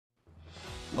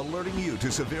alerting you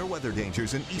to severe weather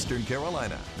dangers in eastern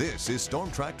Carolina. This is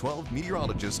Storm Track 12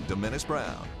 meteorologist Demenis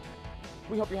Brown.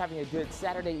 We hope you're having a good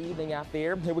Saturday evening out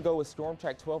there. Here we go with Storm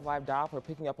Track 12 Live Doppler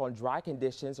picking up on dry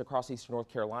conditions across eastern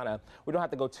North Carolina. We don't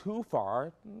have to go too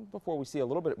far before we see a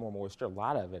little bit more moisture, a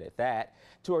lot of it at that,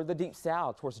 toward the deep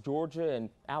south, towards Georgia and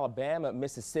Alabama,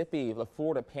 Mississippi, the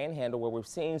Florida Panhandle, where we've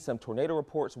seen some tornado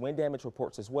reports, wind damage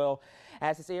reports as well.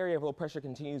 As this area of low pressure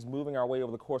continues moving our way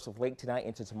over the course of late tonight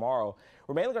into tomorrow,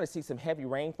 we're mainly going to see some heavy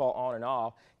rainfall on and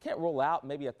off. Can't rule out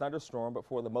maybe a thunderstorm, but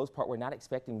for the most part, we're not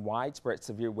expecting widespread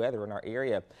severe weather in our area.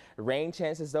 Rain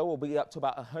chances, though, will be up to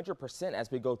about 100%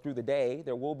 as we go through the day.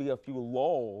 There will be a few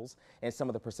lulls in some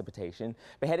of the precipitation.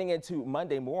 But heading into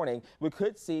Monday morning, we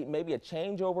could see maybe a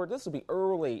changeover. This will be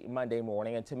early Monday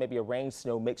morning into maybe a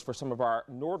rain-snow mix for some of our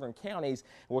northern counties.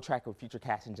 We'll track with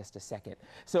Futurecast in just a second.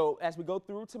 So as we go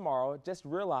through tomorrow, just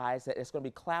realize that it's going to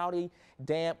be cloudy,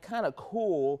 damp, kind of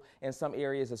cool in some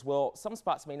areas as well. Some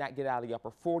spots may not get out of the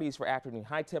upper 40s for afternoon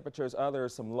high temperatures,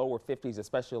 others some lower 50s,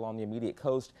 especially along the immediate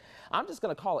coast. I'm just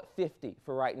going to call it 50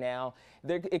 for right now.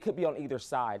 It could be on either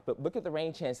side, but look at the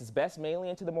rain chances. Best mainly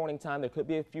into the morning time. There could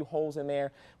be a few holes in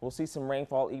there. We'll see some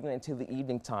rainfall even into the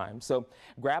evening time. So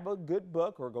grab a good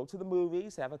book or go to the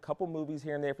movies. Have a couple movies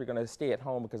here and there if you're going to stay at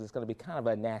home, because it's going to be kind of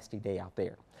a nasty day out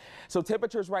there. So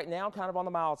temperatures right now kind of on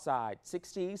the mild side,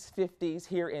 60s, 50s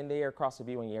here and there across the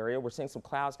viewing area. We're seeing some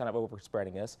clouds kind of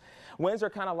overspreading us. Winds are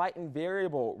kind of light and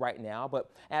variable right now,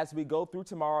 but as we go through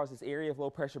tomorrow, as this area of low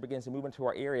pressure begins to move into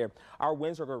our area, our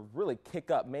winds are going to really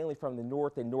kick up mainly from the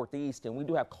north and northeast, and we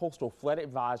do have coastal flood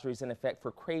advisories in effect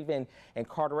for Craven and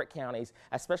Carteret counties,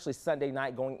 especially Sunday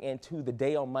night going into the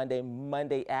day on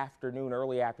Monday afternoon,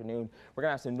 early afternoon. We're going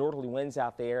to have some northerly winds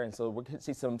out there, and so we could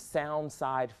see some sound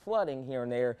side flooding here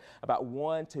and there, about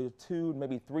 1 to 2,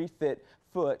 maybe 3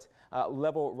 foot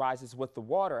level rises with the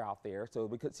water out there, so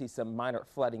we could see some minor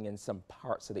flooding in some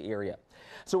parts of the area.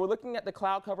 So we're looking at the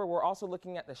cloud cover. We're also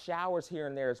looking at the showers here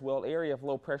and there as well, area of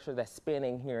low pressure that's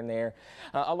spinning here and there,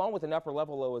 along with an upper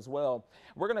level low as well.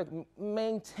 We're going to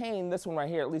maintain this one right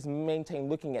here, at least maintain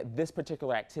looking at this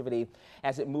particular activity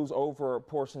as it moves over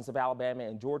portions of Alabama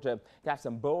and Georgia. Got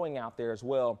some bowing out there as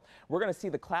well. We're going to see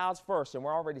the clouds first, and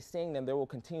we're already seeing them. They will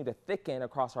continue to thicken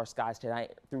across our skies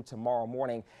tonight through tomorrow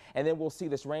morning, and then we'll see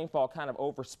this rainfall kind of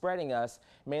overspreading us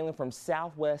mainly from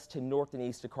southwest to north and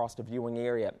east across the viewing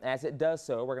area. As it does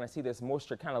so, we're going to see this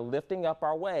moisture kind of lifting up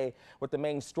our way, with the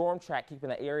main storm track keeping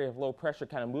the area of low pressure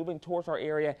kind of moving towards our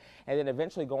area and then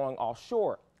eventually going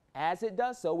offshore. As it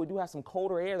does so, we do have some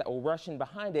colder air that will rush in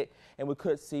behind it, and we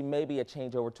could see maybe a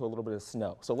changeover to a little bit of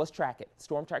snow. So let's track it.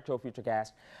 Storm Track 12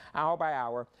 Futurecast, hour by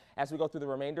hour. As we go through the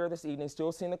remainder of this evening,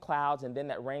 still seeing the clouds and then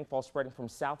that rainfall spreading from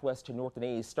southwest to north and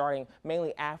east, starting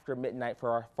mainly after midnight for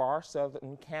our far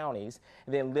southern counties,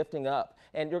 and then lifting up.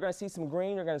 And you're going to see some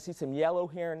green, you're going to see some yellow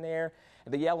here and there.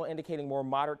 The yellow indicating more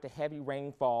moderate to heavy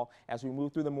rainfall as we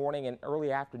move through the morning and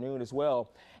early afternoon as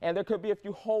well. And there could be a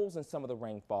few holes in some of the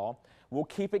rainfall. We'll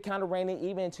keep it kind of rainy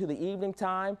even into the evening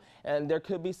time, and there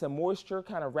could be some moisture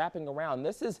kind of wrapping around.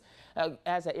 This is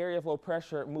as an area of low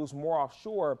pressure moves more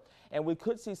offshore, and we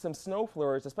could see some snow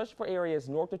flurries, especially for areas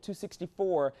north of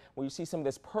 264, where you see some of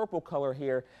this purple color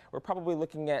here. We're probably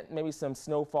looking at maybe some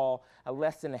snowfall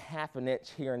less than a half an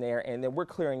inch here and there, and then we're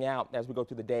clearing out as we go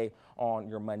through the day on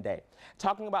your Monday.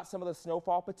 Talking about some of the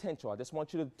snowfall potential, I just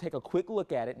want you to take a quick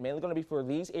look at it. Mainly going to be for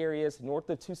these areas north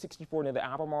of 264 near the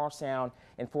Albemarle Sound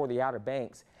and for the Outer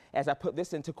Banks. As I put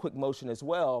this into quick motion as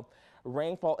well,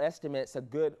 rainfall estimates a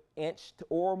good inch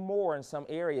or more in some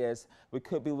areas. We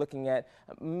could be looking at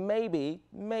maybe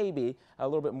a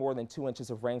little bit more than 2 inches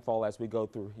of rainfall as we go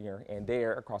through here and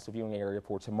there across the viewing area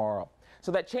for tomorrow.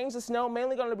 So that change of snow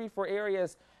mainly going to be for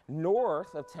areas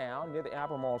north of town near the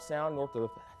Albemarle Sound, north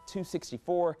of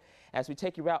 264. As we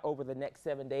take you out over the next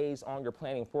 7 days on your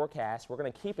planning forecast, we're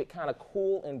going to keep it kind of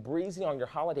cool and breezy on your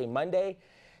holiday Monday.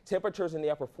 Temperatures in the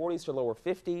upper 40s to lower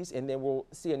 50s, and then we'll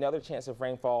see another chance of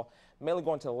rainfall mainly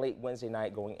going to late Wednesday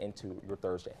night going into your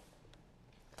Thursday.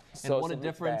 So and what a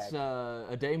difference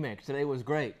a day makes. Today was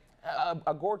great.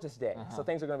 A gorgeous day. So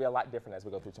things are going to be a lot different as we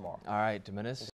go through tomorrow. All right, Demenis.